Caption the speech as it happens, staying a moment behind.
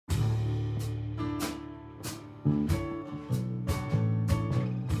You've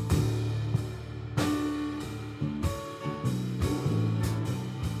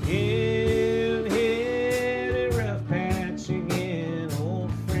hit a rough patch again,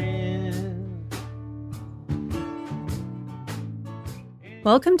 old friend.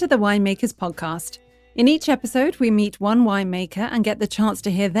 Welcome to the Winemakers Podcast. In each episode, we meet one winemaker and get the chance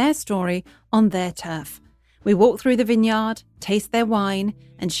to hear their story on their turf. We walk through the vineyard, taste their wine,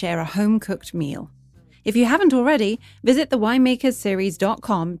 and share a home-cooked meal. If you haven't already, visit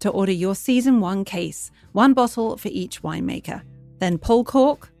thewinemakersseries.com to order your Season 1 case, one bottle for each winemaker. Then pull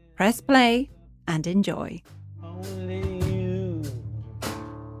cork, press play, and enjoy. Only you.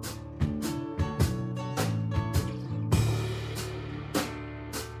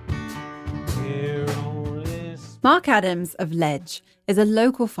 You're only Mark Adams of Ledge is a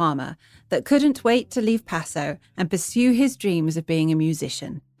local farmer that couldn't wait to leave Paso and pursue his dreams of being a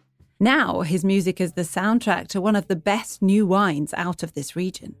musician. Now his music is the soundtrack to one of the best new wines out of this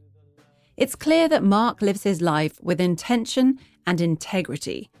region. It's clear that Mark lives his life with intention and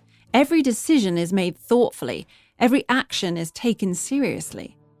integrity. Every decision is made thoughtfully. Every action is taken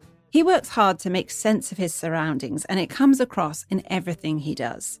seriously. He works hard to make sense of his surroundings, and it comes across in everything he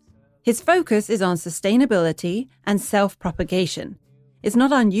does. His focus is on sustainability and self-propagation. It's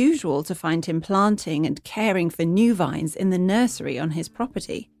not unusual to find him planting and caring for new vines in the nursery on his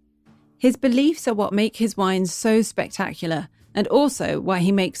property. His beliefs are what make his wines so spectacular, and also why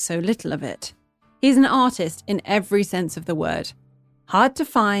he makes so little of it. He's an artist in every sense of the word. Hard to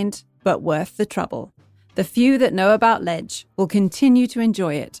find, but worth the trouble. The few that know about Ledge will continue to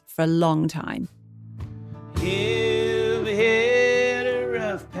enjoy it for a long time. You've hit a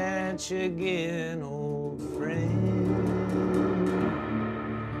rough patch again, old friend.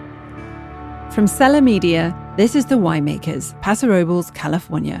 From Cellar Media, this is The Winemakers, Paso Robles,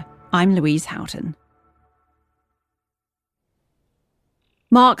 California. I'm Louise Houghton.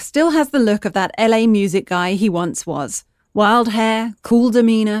 Mark still has the look of that LA music guy he once was. Wild hair, cool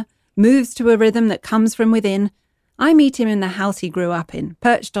demeanor, moves to a rhythm that comes from within. I meet him in the house he grew up in,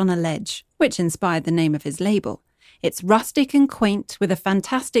 perched on a ledge, which inspired the name of his label. It's rustic and quaint, with a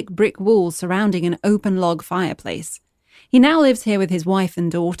fantastic brick wall surrounding an open log fireplace. He now lives here with his wife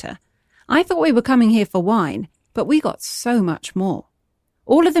and daughter. I thought we were coming here for wine, but we got so much more.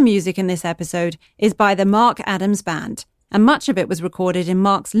 All of the music in this episode is by the Mark Adams Band, and much of it was recorded in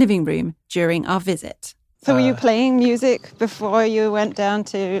Mark's living room during our visit. So were you playing music before you went down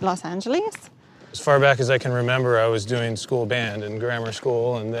to Los Angeles? As far back as I can remember, I was doing school band in grammar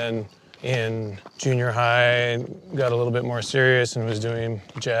school, and then in junior high, got a little bit more serious and was doing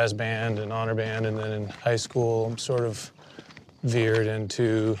jazz band and honor band, and then in high school, sort of veered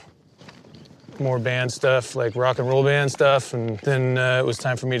into more band stuff, like rock and roll band stuff, and then it was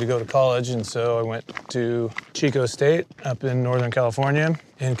time for me to go to college, and so I went to Chico State up in Northern California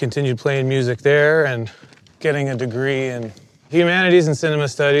and continued playing music there and getting a degree in humanities and cinema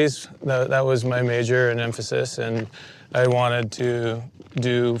studies. That was my major and emphasis, and I wanted to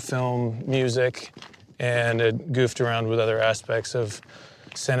do film music, and had goofed around with other aspects of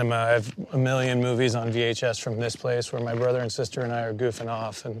cinema. I have a million movies on VHS from this place where my brother and sister and I are goofing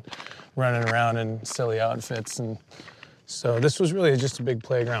off and running around in silly outfits, and so this was really just a big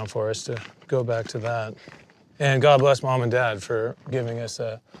playground for us to go back to that. And God bless Mom and Dad for giving us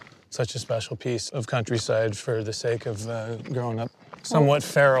such a special piece of countryside for the sake of growing up somewhat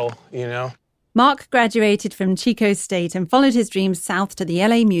feral, you know. Mark graduated from Chico State and followed his dreams south to the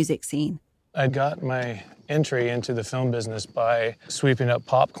LA music scene. I got my entry into the film business by sweeping up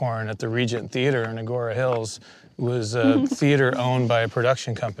popcorn at the Regent Theater in Agora Hills. It was a theater owned by a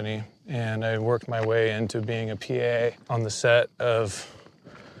production company, and I worked my way into being a PA on the set of,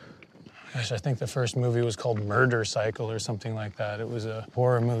 I think the first movie was called Murder Cycle or something like that. It was a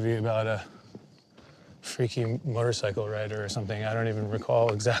horror movie about a freaky motorcycle rider or something. I don't even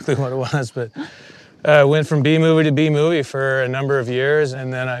recall exactly what it was, but went from B movie to B movie for a number of years,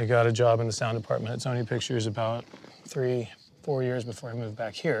 and then I got a job in the sound department at Sony Pictures about 3-4 years before I moved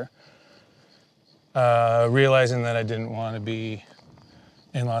back here, realizing that I didn't want to be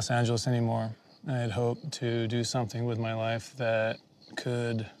in Los Angeles anymore. I had hoped to do something with my life that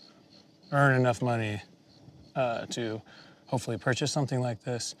could earn enough money to hopefully purchase something like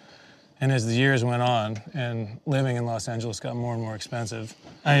this. And as the years went on and living in Los Angeles got more and more expensive,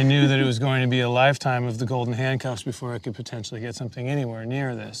 I knew that it was going to be a lifetime of the golden handcuffs before I could potentially get something anywhere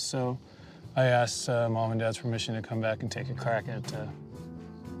near this. So I asked Mom and Dad's permission to come back and take a crack at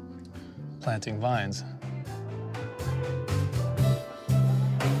planting vines.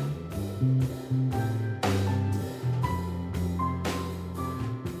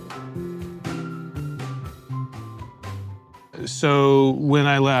 So when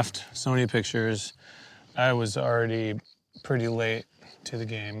I left Sony Pictures, I was already pretty late to the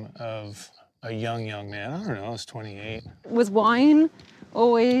game of a young man. I don't know, I was 28. Was wine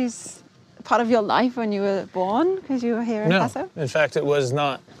always part of your life when you were born because you were here in Paso? In fact, it was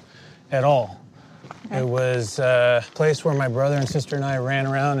not at all. Okay. It was a place where my brother and sister and I ran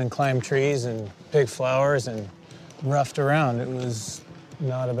around and climbed trees and picked flowers and roughed around. It was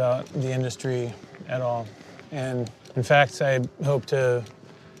not about the industry at all. And in fact, I hope to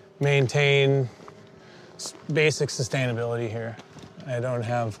maintain basic sustainability here. I don't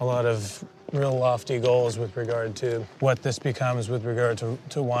have a lot of real lofty goals with regard to what this becomes with regard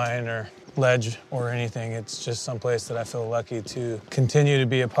to wine or ledge or anything. It's just someplace that I feel lucky to continue to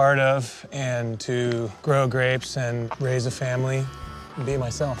be a part of and to grow grapes and raise a family and be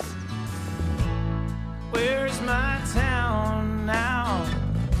myself. Where's my town now?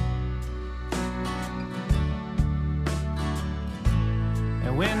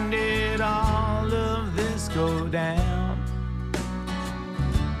 And when did all of this go down?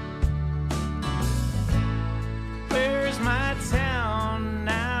 Where's my town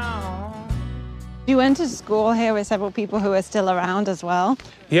now? You went to school here with several people who are still around as well.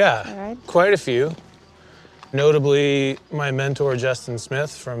 Yeah, right. Quite a few. Notably, my mentor, Justin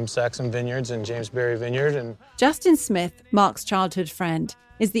Smith from Saxum Vineyards and James Berry Vineyard. And Justin Smith, Mark's childhood friend,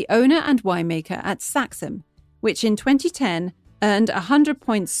 is the owner and winemaker at Saxum, which in 2010 earned a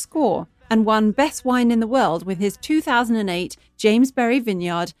 100-point score and won Best Wine in the World with his 2008 James Berry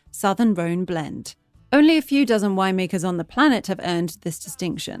Vineyard Southern Rhone blend. Only a few dozen winemakers on the planet have earned this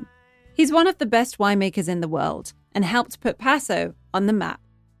distinction. He's one of the best winemakers in the world and helped put Paso on the map.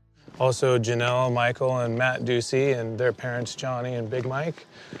 Also, Janelle, Michael, and Matt Ducey and their parents, Johnny and Big Mike.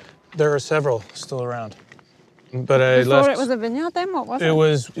 There are several still around. But I Before left. it was a vineyard then? What was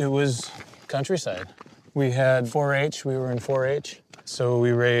it? It was countryside. We had 4-H. We were in 4-H. So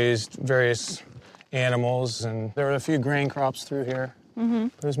we raised various animals, and there were a few grain crops through here. Mm-hmm.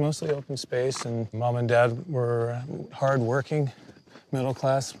 It was mostly open space, and Mom and Dad were hard-working,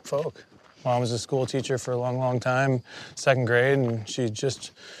 middle-class folk. Mom was a school teacher for a long, long time, second grade, and she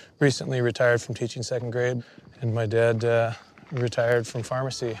just recently retired from teaching second grade. And my dad retired from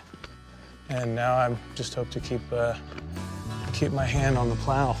pharmacy. And now I just hope to keep my hand on the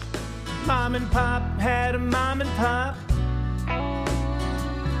plow. Mom and Pop had a mom and pop.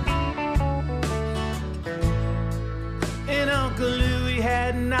 And Uncle Louie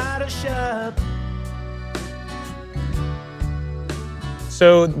had an auto shop.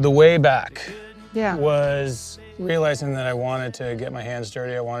 So the way back Yeah. was realizing that I wanted to get my hands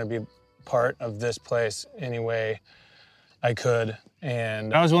dirty. I wanted to be part of this place any way I could.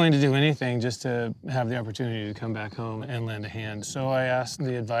 And I was willing to do anything just to have the opportunity to come back home and lend a hand. So I asked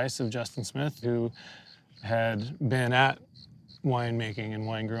the advice of Justin Smith, who had been at winemaking and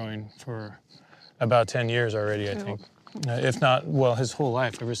wine growing for about 10 years already, I think. If not, well, his whole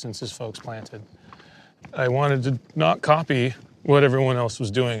life, ever since his folks planted. I wanted to not copy what everyone else was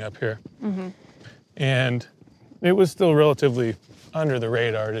doing up here. Mm-hmm. And it was still relatively under the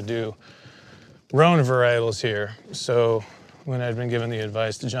radar to do Rhone varietals here. So when I'd been given the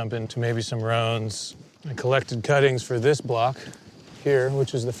advice to jump into maybe some Rhones, I collected cuttings for this block here,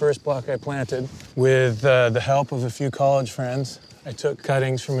 which is the first block I planted. With the help of a few college friends, I took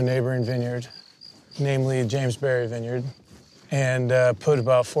cuttings from a neighboring vineyard, namely James Berry Vineyard, and put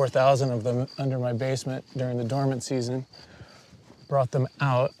about 4,000 of them under my basement during the dormant season. Brought them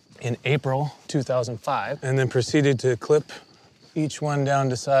out in April 2005, and then proceeded to clip each one down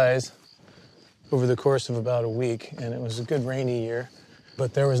to size over the course of about a week. And it was a good rainy year,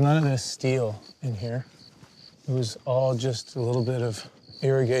 but there was none of this steel in here. It was all just a little bit of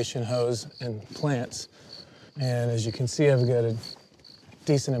irrigation hose and plants. And as you can see, I've got a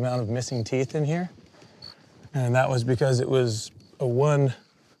decent amount of missing teeth in here. And that was because it was a 1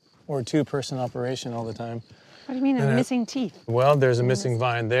 or 2 person operation all the time. What do you mean, missing teeth? Well, there's a missing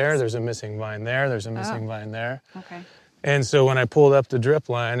vine there, there's a missing vine there, there's a missing vine there. Okay. And so when I pulled up the drip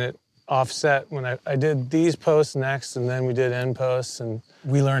line, it offset when I did these posts next, and then we did end posts, and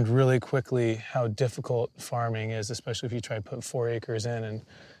we learned really quickly how difficult farming is, especially if you try to put 4 acres in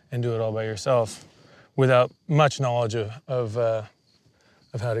and do it all by yourself without much knowledge of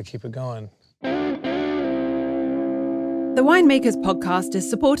how to keep it going. The Winemakers Podcast is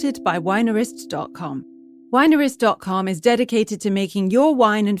supported by Winerist.com. Winerist.com is dedicated to making your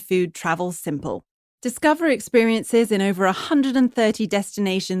wine and food travel simple. Discover experiences in over 130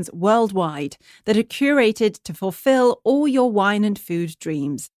 destinations worldwide that are curated to fulfill all your wine and food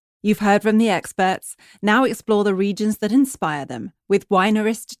dreams. You've heard from the experts. Now explore the regions that inspire them with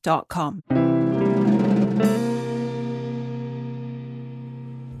Winerist.com.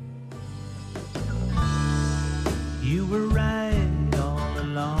 You were right all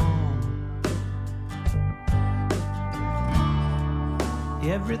along.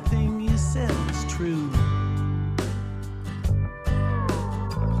 Everything you said was true.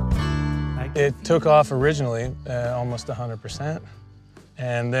 It took off originally almost 100%.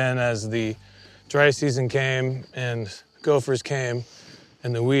 And then as the dry season came and gophers came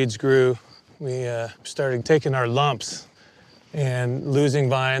and the weeds grew, we started taking our lumps and losing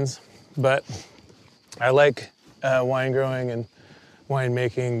vines. But I like wine growing and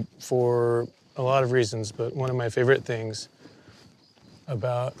winemaking for a lot of reasons, but one of my favorite things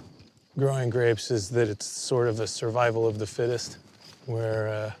about growing grapes is that it's sort of a survival of the fittest,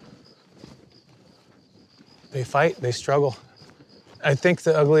 where they fight, they struggle. I think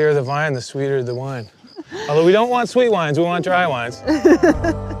the uglier the vine, the sweeter the wine. Although we don't want sweet wines, we want dry wines.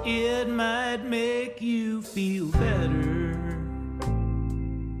 It might make you feel better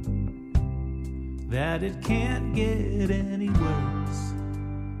that it can't get any worse.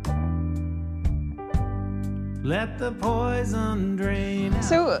 Let the poison drain out.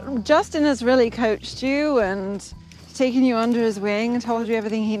 So Justin has really coached you and taken you under his wing and told you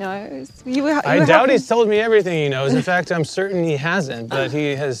everything he knows. I doubt he's told me everything he knows. In fact, I'm certain he hasn't, but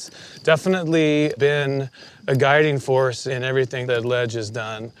he has definitely been a guiding force in everything that Ledge has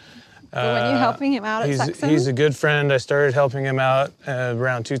done. When you're helping him out at Saxon? He's a good friend. I started helping him out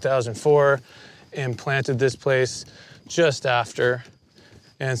around 2004 and planted this place just after.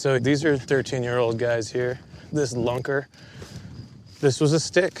 And so these are 13-year-old guys here. This lunker, this was a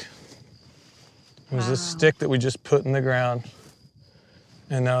stick. It was a stick that we just put in the ground.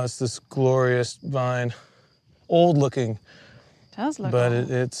 And now it's this glorious vine. Old looking. Does look but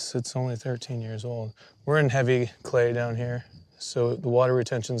old. It's only 13 years old. We're in heavy clay down here, so the water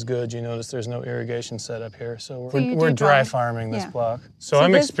retention's good. You notice there's no irrigation set up here, so we're dry farming this block. So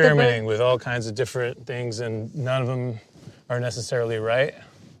I'm experimenting with all kinds of different things, and none of them are necessarily right.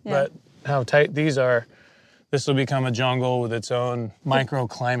 Yeah. But how tight these are, this will become a jungle with its own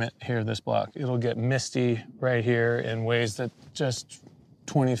microclimate here, this block. It'll get misty right here in ways that just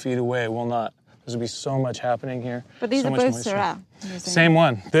 20 feet away will not. There'll be so much happening here. But these are both Syrah. Same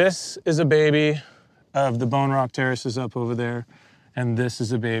one. This is a baby of the Bone Rock Terraces up over there, and this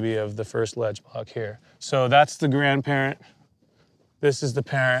is a baby of the first Ledge block here. So that's the grandparent, this is the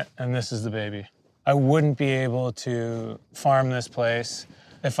parent, and this is the baby. I wouldn't be able to farm this place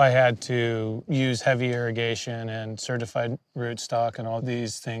if I had to use heavy irrigation and certified rootstock and all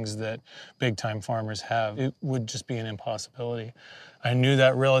these things that big-time farmers have. It would just be an impossibility. I knew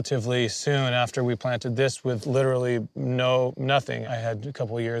that relatively soon after we planted this with literally nothing. I had a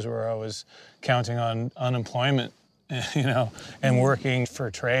couple of years where I was counting on unemployment, and working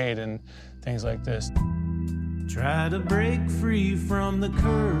for trade and things like this. Try to break free from the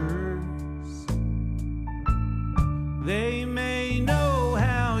curse. They may know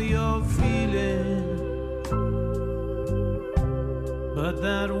how you're feeling, but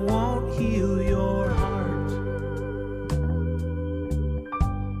that won't heal your heart.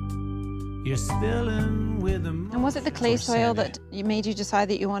 You're spilling with them. And was it the clay soil that made you decide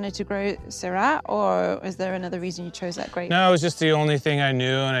that you wanted to grow Syrah, or is there another reason you chose that grape? No, it was just the only thing I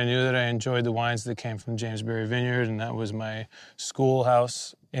knew, and I knew that I enjoyed the wines that came from Jamesbury Vineyard, and that was my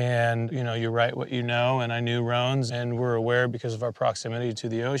schoolhouse. And, you write what you know, and I knew Rhones, and we're aware because of our proximity to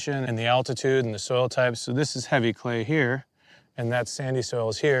the ocean and the altitude and the soil types. So this is heavy clay here, and that's sandy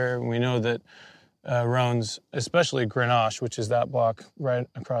soils here. And we know that Rhones, especially Grenache, which is that block right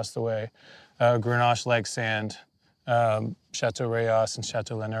across the way, Grenache like sand, Chateau Rayas and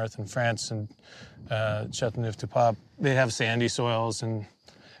Chateau Lenerth in France and Châteauneuf-du-Pape, they have sandy soils, and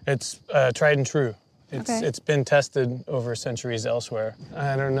it's tried and true. It's been tested over centuries elsewhere.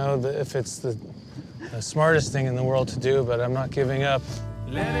 I don't know if it's the smartest thing in the world to do, but I'm not giving up.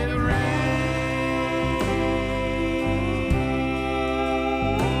 Let it rain,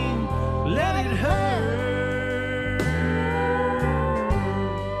 let it hurt.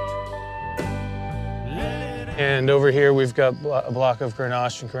 And over here we've got a block of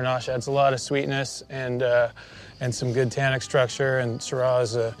Grenache, and Grenache adds a lot of sweetness and some good tannic structure, and Syrah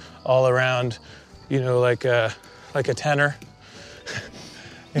is all-around, like a tenor.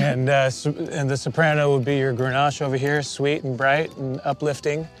 and the soprano would be your Grenache over here, sweet and bright and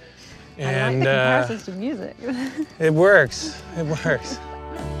uplifting. And I like the comparisons to music. It works. It works.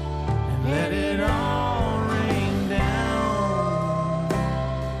 And let it all rain down.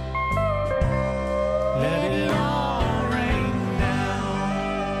 Let it all rain down.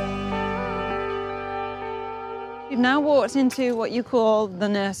 You've now walked into what you call the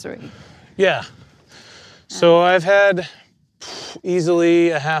nursery. Yeah. So I've had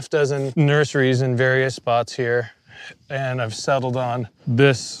easily a half dozen nurseries in various spots here, and I've settled on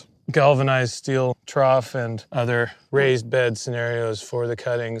this galvanized steel trough and other raised bed scenarios for the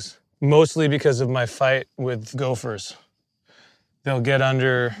cuttings, mostly because of my fight with gophers. They'll get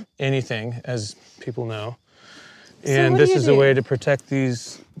under anything, as people know. And this is a way to protect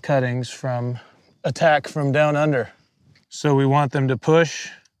these cuttings from attack from down under. So we want them to push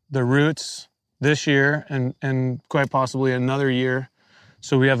the roots this year and quite possibly another year.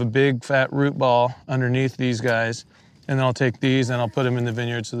 So we have a big fat root ball underneath these guys. And then I'll take these and I'll put them in the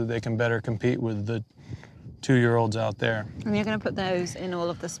vineyard so that they can better compete with the 2-year-olds out there. And you're going to put those in all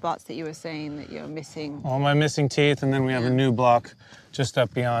of the spots that you were saying that you're missing. All my missing teeth, and then we have a new block just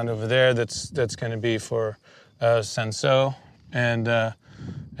up beyond over there that's going to be for Senso, and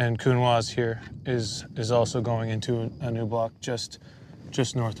Counoise here is also going into a new block just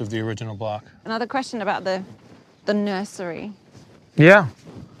north of the original block. Another question about the nursery. Yeah.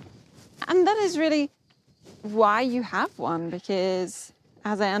 And that is really why you have one, because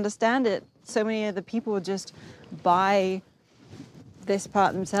as I understand it, so many of the people just buy this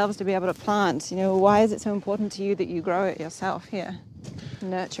part themselves to be able to plant. You know, why is it so important to you that you grow it yourself here,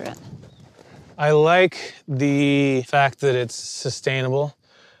 nurture it? I like the fact that it's sustainable.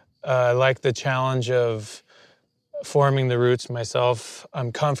 I like the challenge of forming the roots myself.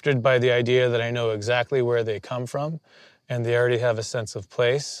 I'm comforted by the idea that I know exactly where they come from, and they already have a sense of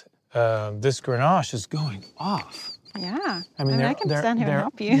place. This Grenache is going off. Yeah, I mean I can stand here and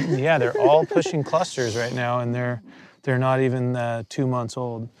help you. Yeah, they're all pushing clusters right now, and they're not even 2 months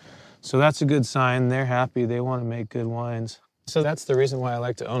old. So that's a good sign. They're happy. They want to make good wines. So that's the reason why I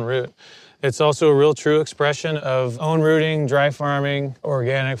like to own root. It's also a real true expression of own rooting, dry farming,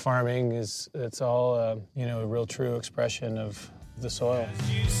 organic farming. It's all a real true expression of the soil.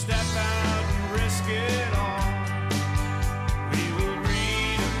 As you step out and risk it all.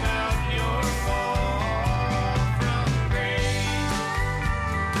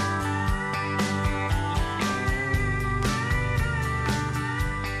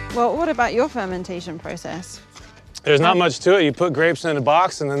 Well, what about your fermentation process? There's not much to it. You put grapes in a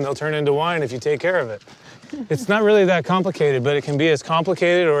box and then they'll turn into wine if you take care of it. It's not really that complicated, but it can be as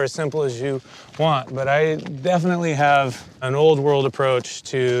complicated or as simple as you want. But I definitely have an old world approach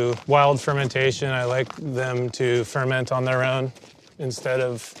to wild fermentation. I like them to ferment on their own instead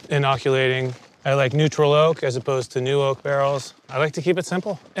of inoculating. I like neutral oak as opposed to new oak barrels. I like to keep it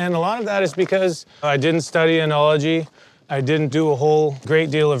simple. And a lot of that is because I didn't study enology. I didn't do a whole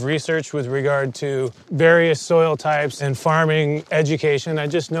great deal of research with regard to various soil types and farming education. I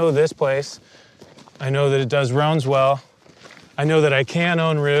just know this place. I know that it does Rhones well. I know that I can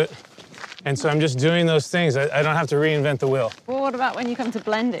own root. And so I'm just doing those things. I don't have to reinvent the wheel. Well, what about when you come to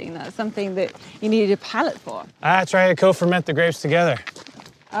blending? That's something that you needed a palate for. I try to co-ferment the grapes together.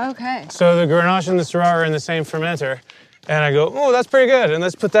 Okay. So the Grenache and the Syrah are in the same fermenter. And I go, oh, that's pretty good. And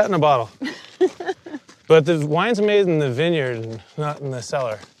let's put that in a bottle. But the wine's made in the vineyard and not in the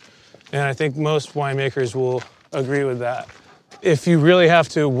cellar. And I think most winemakers will agree with that. If you really have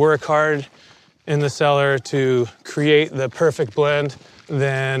to work hard in the cellar to create the perfect blend,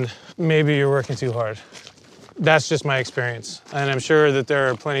 then maybe you're working too hard. That's just my experience. And I'm sure that there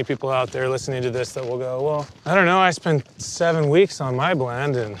are plenty of people out there listening to this that will go, well, I don't know, I spent 7 weeks on my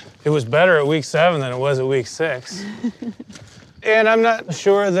blend and it was better at week 7 than it was at week 6. And I'm not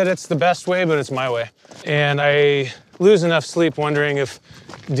sure that it's the best way, but it's my way. And I lose enough sleep wondering if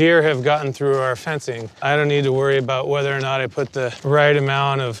deer have gotten through our fencing. I don't need to worry about whether or not I put the right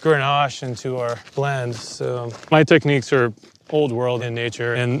amount of Grenache into our blend. So my techniques are old world in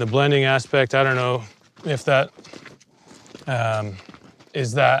nature. And the blending aspect, I don't know if that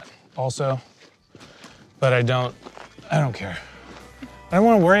is that also. But I don't care. I don't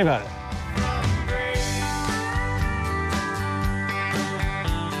want to worry about it.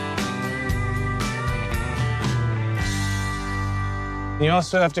 You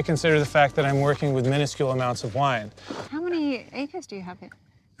also have to consider the fact that I'm working with minuscule amounts of wine. How many acres do you have here?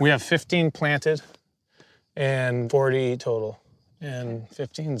 We have 15 planted and 40 total. And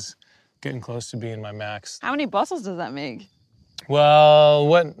 15's getting close to being my max. How many bottles does that make? Well,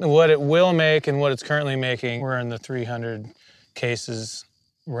 what it will make and what it's currently making, we're in the 300 cases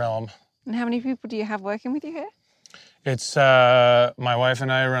realm. And how many people do you have working with you here? It's my wife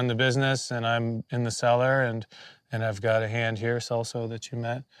and I run the business, and I'm in the cellar, and I've got a hand here, Celso, that you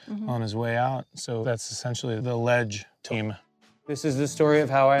met on his way out. So that's essentially the Ledge team. This is the story of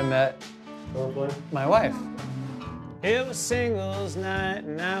how I met my wife. It was singles night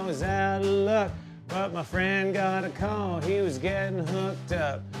and I was out of luck, but my friend got a call, he was getting hooked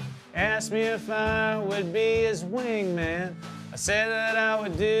up. Asked me if I would be his wingman. I said that I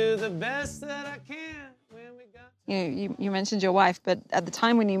would do the best that I can when we got... you mentioned your wife, but at the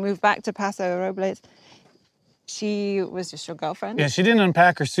time when you moved back to Paso Robles, she was just your girlfriend? Yeah, she didn't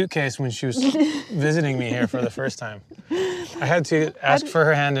unpack her suitcase when she was visiting me here for the first time. I had to ask for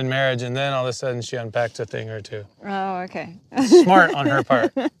her hand in marriage, and then all of a sudden she unpacked a thing or two. Oh, okay. Smart on her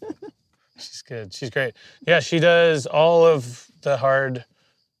part. She's good. She's great. Yeah, she does all of the hard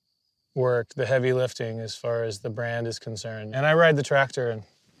work, the heavy lifting as far as the brand is concerned. And I ride the tractor and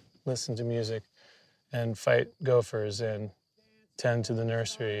listen to music and fight gophers and tend to the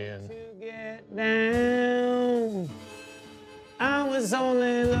nursery. And To get down, I was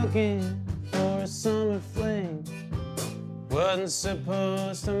only looking for a summer fling. Wasn't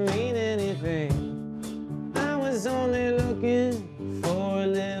supposed to mean anything. I was only looking for a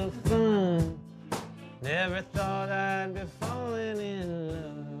little fun. Never thought I'd be falling in love.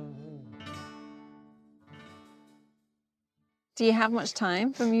 Do you have much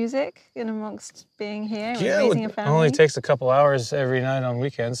time for music in amongst being here and yeah, raising a it family? only takes a couple hours every night on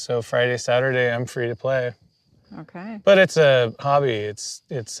weekends. So Friday, Saturday, I'm free to play. Okay. But it's a hobby. It's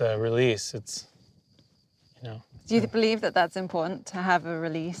a release. It's, you know, Do you believe that that's important to have a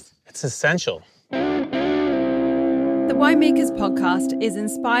release? it's essential. The Winemakers podcast is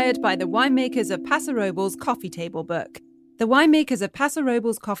inspired by the Winemakers of Paso Robles coffee table book. The Winemakers of Paso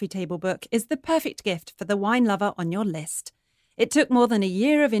Robles coffee table book is the perfect gift for the wine lover on your list. It took more than a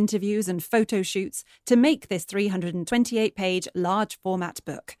year of interviews and photo shoots to make this 328-page large format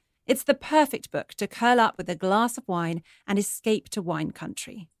book. It's the perfect book to curl up with a glass of wine and escape to wine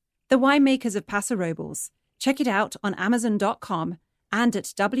country. The Winemakers of Paso Robles. Check it out on Amazon.com and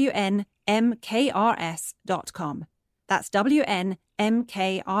at WNMKRS.com. That's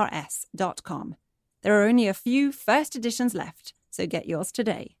WNMKRS.com. There are only a few first editions left, so get yours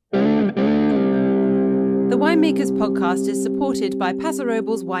today. The Winemakers podcast is supported by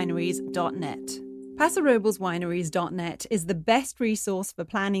PasoRoblesWineries.net. PasoRoblesWineries.net is the best resource for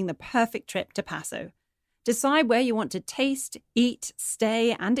planning the perfect trip to Paso. Decide where you want to taste, eat,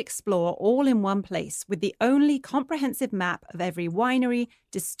 stay, and explore all in one place with the only comprehensive map of every winery,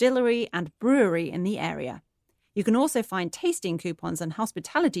 distillery, and brewery in the area. You can also find tasting coupons and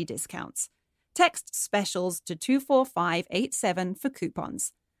hospitality discounts. Text specials to 24587 for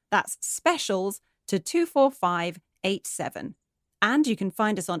coupons. That's specials to 24587. And you can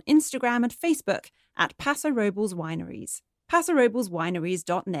find us on Instagram and Facebook at Paso Robles Wineries.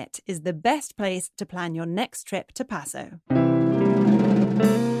 PasoRoblesWineries.net is the best place to plan your next trip to Paso.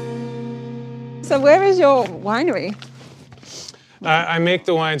 So where is your winery? I make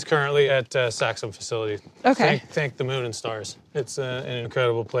the wines currently at Saxum facility. Okay. Thank the moon and stars. It's an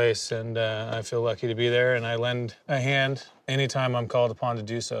incredible place, and I feel lucky to be there, and I lend a hand anytime I'm called upon to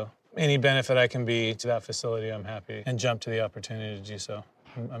do so. Any benefit I can be to that facility, I'm happy, and jump to the opportunity to do so.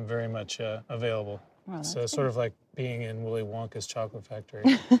 I'm very much available. Well, It's that's sort of like being in Willy Wonka's chocolate factory.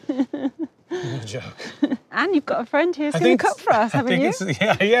 No joke. And you've got a friend who's going to cook for us, haven't you?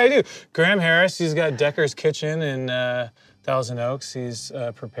 Yeah, I do. Graham Harris, he's got Decker's Kitchen in Thousand Oaks. He's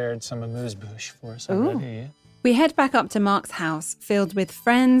prepared some amuse-bouche for us already. We head back up to Mark's house, filled with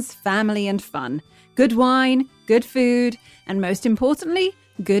friends, family, and fun. Good wine, good food, and most importantly,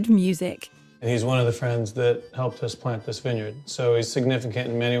 good music. And he's one of the friends that helped us plant this vineyard. So he's significant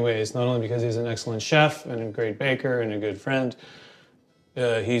in many ways, not only because he's an excellent chef and a great baker and a good friend.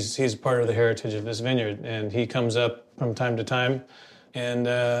 He's part of the heritage of this vineyard, and he comes up from time to time and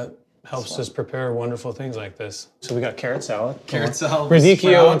helps us prepare wonderful things like this. So we got carrot salad. Carrot salad,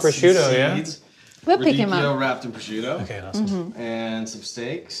 Radicchio and sprouts prosciutto, yeah? seeds. We'll pick him Radicchio up. wrapped in prosciutto. Okay, awesome. And some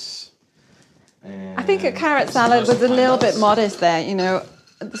steaks. And I think a carrot some salad was a roasted little pine bit modest there, you know.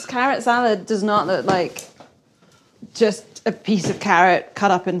 This carrot salad does not look like just a piece of carrot cut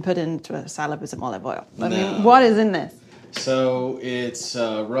up and put into a salad with some olive oil. I mean, No. what is in this? So it's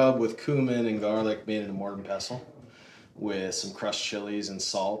rubbed with cumin and garlic made in a mortar and pestle with some crushed chilies and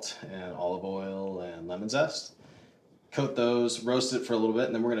salt and olive oil and lemon zest. Coat those, roast it for a little bit,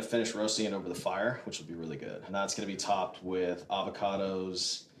 and then we're going to finish roasting it over the fire, which will be really good. And that's going to be topped with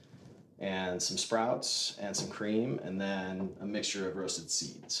avocados and some sprouts and some cream, and then a mixture of roasted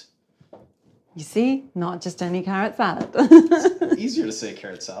seeds. You see, not just any carrot salad. Easier to say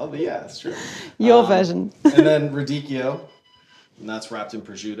carrot salad, but yeah, it's true. Your version. And then radicchio, and that's wrapped in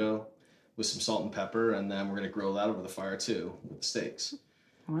prosciutto with some salt and pepper, and then we're going to grill that over the fire too with the steaks.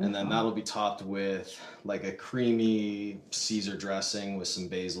 And then that'll be topped with like a creamy Caesar dressing with some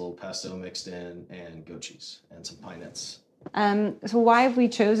basil, pesto mixed in, and goat cheese and some pine nuts. So why have we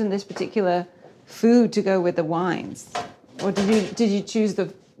chosen this particular food to go with the wines? Or did you choose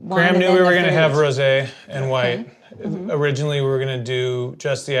the wine? Graham and knew then we were the going to food? have rosé and white, Originally, we were going to do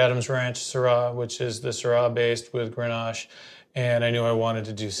just the Adams Ranch Syrah, which is the Syrah based with Grenache. And I knew I wanted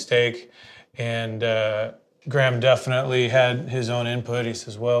to do steak. And Graham definitely had his own input. He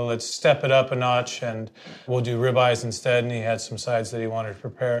says, well, let's step it up a notch and we'll do ribeyes instead. And he had some sides that he wanted to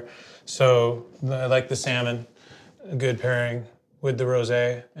prepare. So I like the salmon, a good pairing with the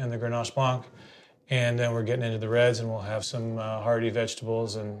rosé and the Grenache Blanc. And then we're getting into the reds, and we'll have some hearty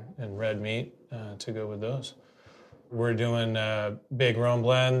vegetables and red meat to go with those. We're doing big Rhone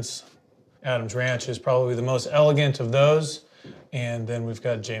blends. Adams Ranch is probably the most elegant of those. And then we've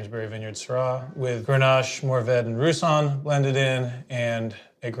got Jamesbury Vineyard Syrah with Grenache, Mourvedre, and Roussanne blended in, and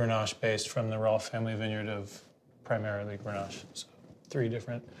a Grenache based from the Rolfe family vineyard of primarily Grenache. So 3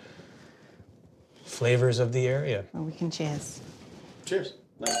 different flavors of the area. Well, we can cheers. Cheers.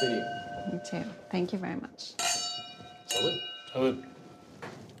 Nice meeting you. You too. Thank you very much. Salud. Salud.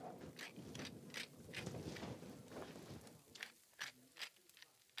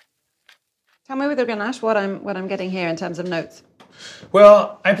 Tell me with the Grenache what I'm getting here in terms of notes.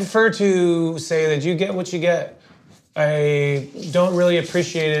 Well, I prefer to say that you get what you get. I don't really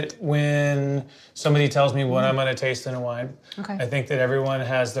appreciate it when somebody tells me what I'm going to taste in a wine. Okay. I think that everyone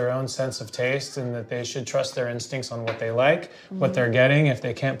has their own sense of taste and that they should trust their instincts on what they like, what they're getting. If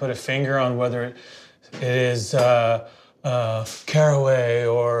they can't put a finger on whether it is caraway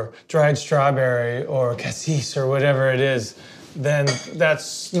or dried strawberry or cassis or whatever it is, then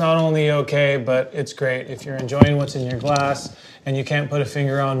that's not only okay, but it's great. If you're enjoying what's in your glass and you can't put a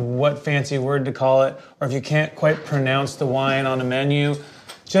finger on what fancy word to call it, or if you can't quite pronounce the wine on a menu,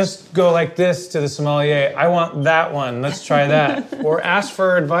 just go like this to the sommelier. I want that one. Let's try that. Or ask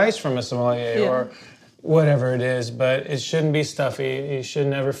for advice from a sommelier or whatever it is, but it shouldn't be stuffy. You should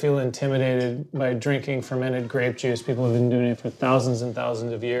never feel intimidated by drinking fermented grape juice. People have been doing it for thousands and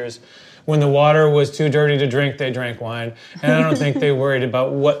thousands of years. When the water was too dirty to drink, they drank wine. And I don't think they worried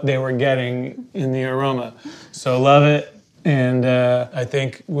about what they were getting in the aroma. So love it. And I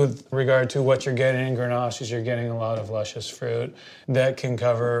think with regard to what you're getting in Grenache is you're getting a lot of luscious fruit that can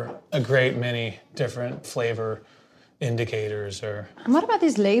cover a great many different flavor indicators. And what about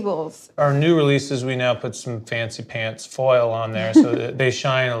these labels? Our new releases, we now put some fancy pants foil on there so that they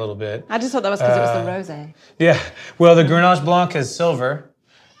shine a little bit. I just thought that was because it was the rosé. Yeah. Well, the Grenache Blanc is silver.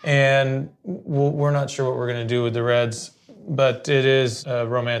 And we're not sure what we're going to do with the reds, but it is a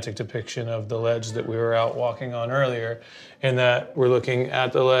romantic depiction of the ledge that we were out walking on earlier, in that we're looking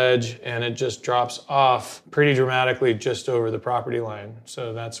at the ledge and it just drops off pretty dramatically just over the property line.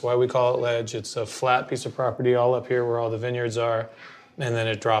 So that's why we call it ledge. It's a flat piece of property all up here where all the vineyards are, and then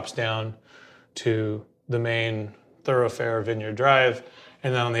it drops down to the main thoroughfare, Vineyard Drive.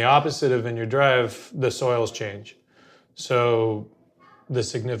 And then on the opposite of Vineyard Drive, the soils change. So the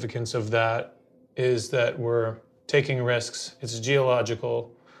significance of that is that we're taking risks. It's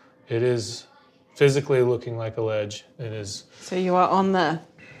geological. It is physically looking like a ledge. It is. So you are on the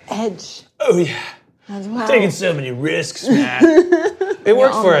edge. Oh yeah, As well. taking so many risks, man. It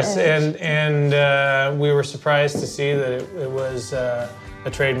worked for us, and we were surprised to see that it was a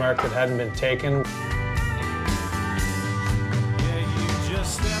trademark that hadn't been taken.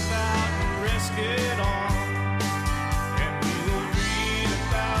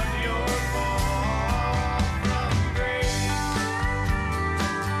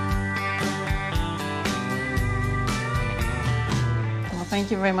 Thank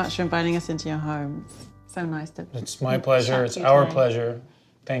you very much for inviting us into your home. It's so nice to. It's my pleasure. It's our pleasure.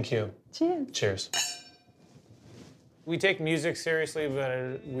 Thank you. Cheers. Cheers. We take music seriously,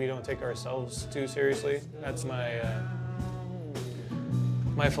 but we don't take ourselves too seriously. That's my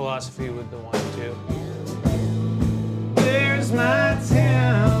my philosophy with the wine too. There's my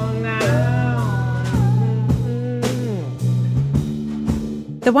town now.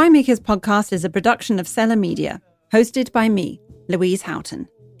 The Winemakers Podcast is a production of Cellar Media, hosted by me, Louise Houghton.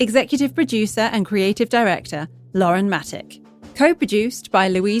 Executive producer and creative director, Lauren Mattick. Co-produced by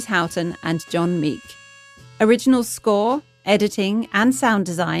Louise Houghton and John Meek. Original score, editing, and sound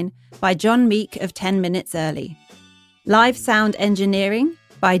design by John Meek of 10 Minutes Early. Live sound engineering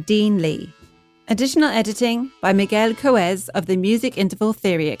by Dean Lee. Additional editing by Miguel Coez of the Music Interval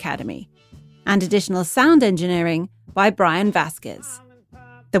Theory Academy. And additional sound engineering by Brian Vasquez.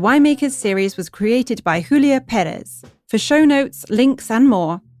 The Winemakers series was created by Julia Perez. For show notes, links, and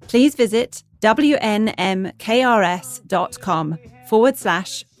more, please visit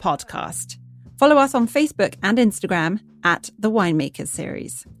wnmkrs.com/podcast. Follow us on Facebook and Instagram at The Winemakers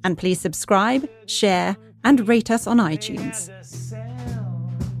Series. And please subscribe, share, and rate us on iTunes.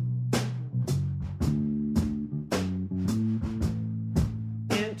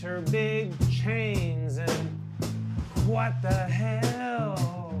 Enter big chains and what the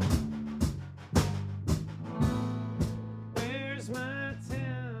hell? Where's my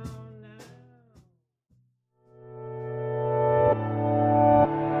town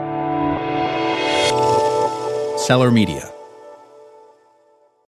now? Cellar Media.